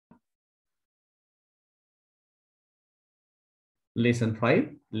Lesson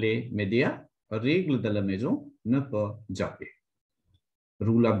 5, les médias, règles de la maison, ne pas japper.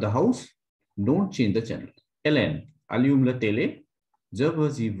 Rule of the house, don't change the channel. Hélène, allume la télé, je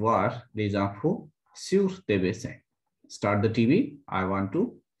veux y voir les infos sur TV5. Start the TV, I want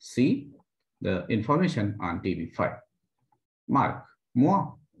to see the information on TV5. Marc,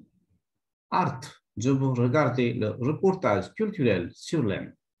 moi, Art, je veux regarder le reportage culturel sur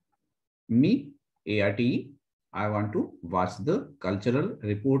l'Inde. Me, ARTE, I want to watch the cultural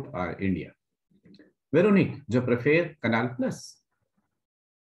report on India. Véronique, je préfère Canal+.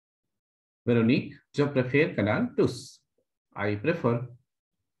 Véronique, je préfère Canal+. I prefer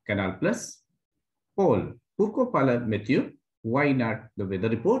Canal+. Paul, pourquoi pas la météo? Why not the weather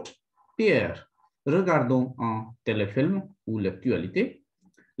report? Pierre, regardons un téléfilm ou l'actualité.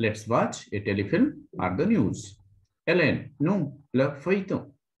 Let's watch a téléfilm or the news. Hélène, non, le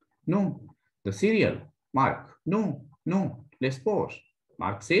feuilleton. Non, the serial. Mark, no, les sports.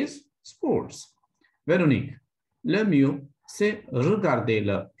 Mark says sports. Véronique, le mieux, c'est regarder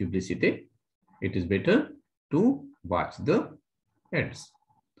la publicité. It is better to watch the ads.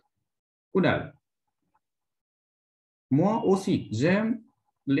 Kunal, moi aussi, j'aime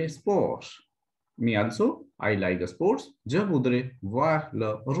les sports. Me also, I like the sports. Je voudrais voir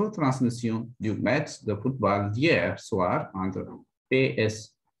la retransmission du match de football d'hier soir entre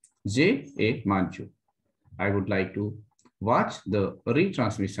PSG et Manchu. I would like to watch the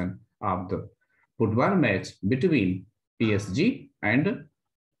retransmission of the football match between PSG and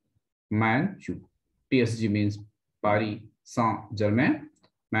Manchu. PSG means Paris Saint-Germain.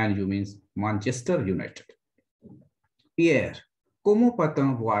 Manchu means Manchester United. Pierre, comment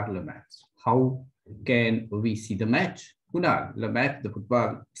peut-on voir le match? How can we see the match? Kunal, le match de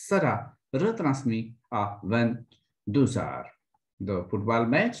football sera retransmis à 22h. The football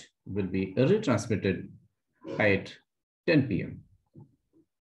match will be retransmitted at 10 p.m.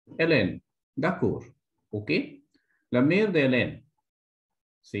 Hélène, d'accord, ok. La mère d'Hélène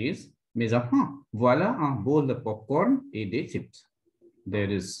says, mes enfants, voilà un bol de popcorn et des chips.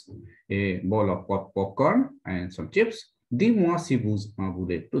 There is a bowl of popcorn and some chips. Dis-moi si vous en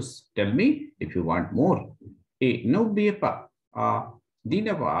voulez plus. Tell me if you want more. Et n'oubliez pas, à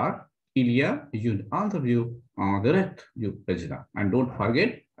 19h, il y a une interview en direct du président. And don't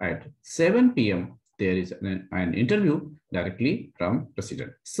forget, at 7 p.m., there is an interview directly from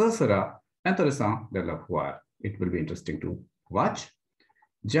president. Ce sera intéressant de le voir. It will be interesting to watch.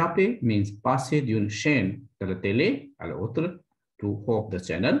 Japper means passer d'une chaîne de la télé à l'autre to hop the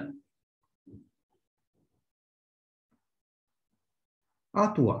channel. À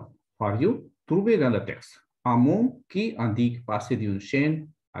toi, for you, trouvez dans le texte un mot qui indique passer d'une chaîne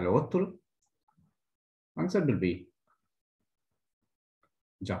à l'autre. Answer will be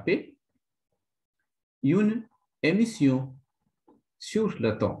japper. Une émission sur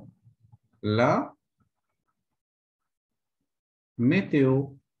le temps. La météo.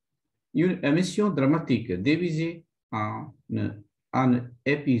 Une émission dramatique divisée en un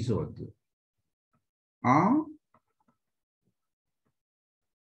épisode. Un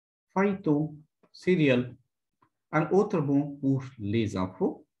feuilleton, serial. Un autre mot pour les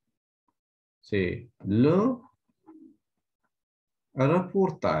infos, c'est le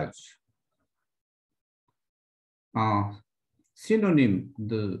reportage. Un synonyme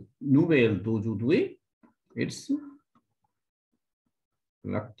de nouvelle d'aujourd'hui, it's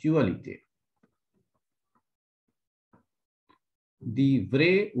l'actualité. Dit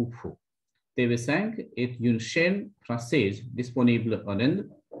vrai ou faux. TV5 est une chaîne française disponible en Inde.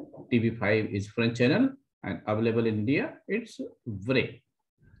 TV5 is French channel and available in India. It's vrai.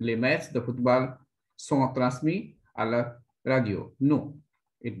 Les matchs de football sont transmis à la radio. No,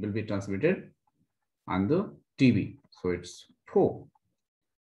 it will be transmitted on the TV. So it's faux.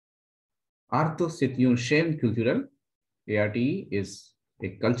 Arte, c'est une chaîne culturelle. ARTE is a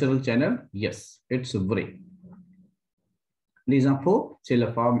cultural channel. Yes, it's vrai. Les infos, c'est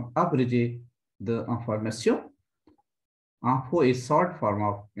la forme abrégée de information. Info is short form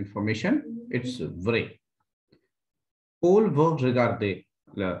of information. It's vrai. Paul veut regarder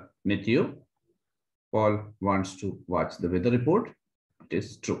la météo. Paul wants to watch the weather report. It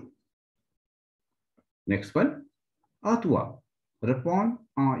is true. Next one. À toi. Réponds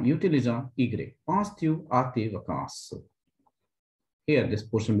en utilisant Y. Penses-tu à tes vacances? Here, this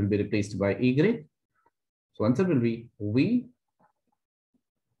portion will be replaced by Y. So answer will be oui.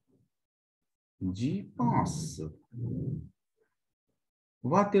 J'y pense.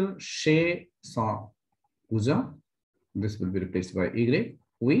 Va-t-il chez son cousin? This will be replaced by Y.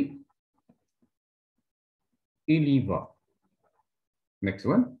 Oui. Il y va. Next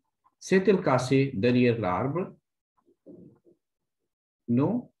one. S'est-il caché derrière l'arbre?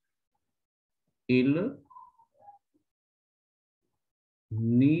 No, il,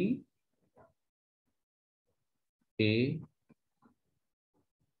 ni, et,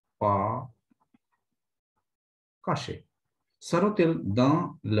 pas, caché. Sont-ils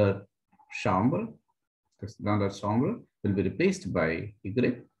dans leur chambre? Dans leur chambre will be replaced by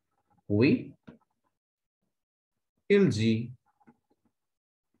Y. Oui, il dit.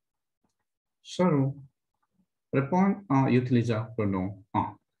 Seront. Répondre en utilisant le pronom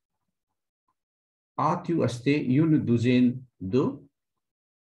en. As-tu acheté une douzaine de?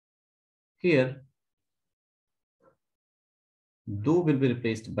 Here, do will be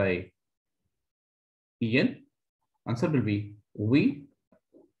replaced by en. Answer will be oui.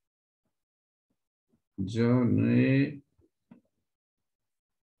 Je n'ai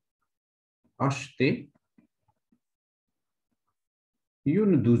acheté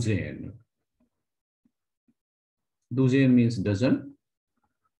une douzaine. Douzaine means dozen.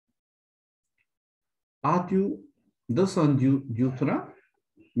 As-tu descendu du train?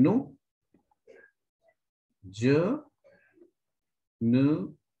 Non. Je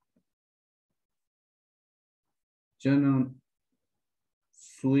ne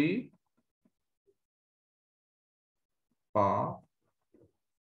suis pas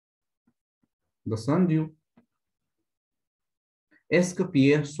descendu. Est-ce que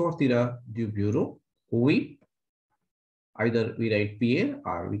Pierre sortira du bureau? Oui. Either we write Pierre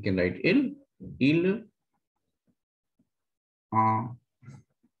or we can write il. Il en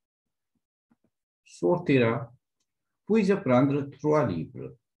sortira. Puis-je prendre 3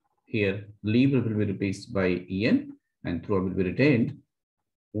 livres? Here, livre will be replaced by en and 3 will be retained.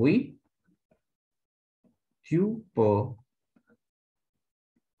 Oui. Tu peux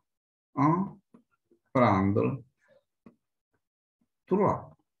en prendre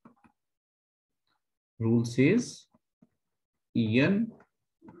 3. Rule says en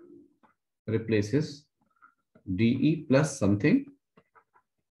replaces de plus something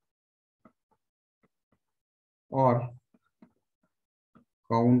or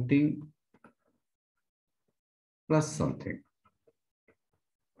counting plus something.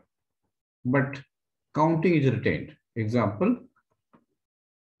 But counting is retained. Example,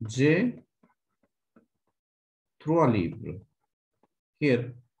 j'ai 3 livres.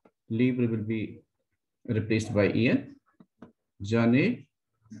 Here, livre will be replaced by en. J'en ai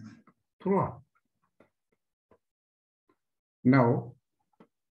 3. Now,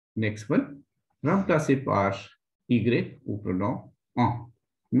 next one. Remplacez par y ou pronom en.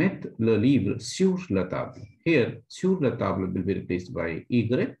 Mettre le livre sur la table. Here, sur la table will be replaced by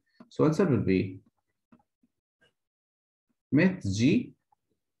y. So answer will be mettre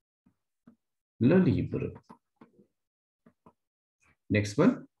le livre. Next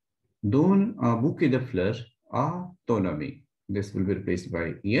one. Donne un bouquet de fleurs à ton ami. This will be replaced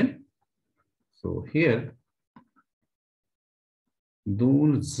by en. So here,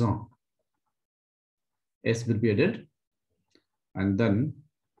 donne-en. S will be added. And then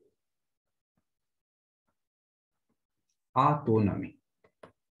à ton ami.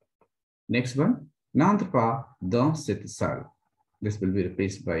 Next one. N'entre pas dans cette salle. This will be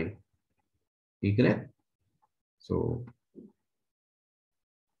replaced by Y. So,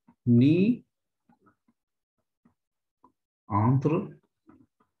 ni entre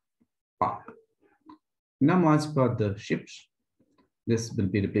pas. Ne mange pas de chips. This will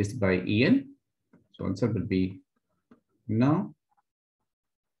be replaced by en. So answer will be ne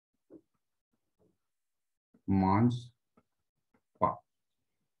mange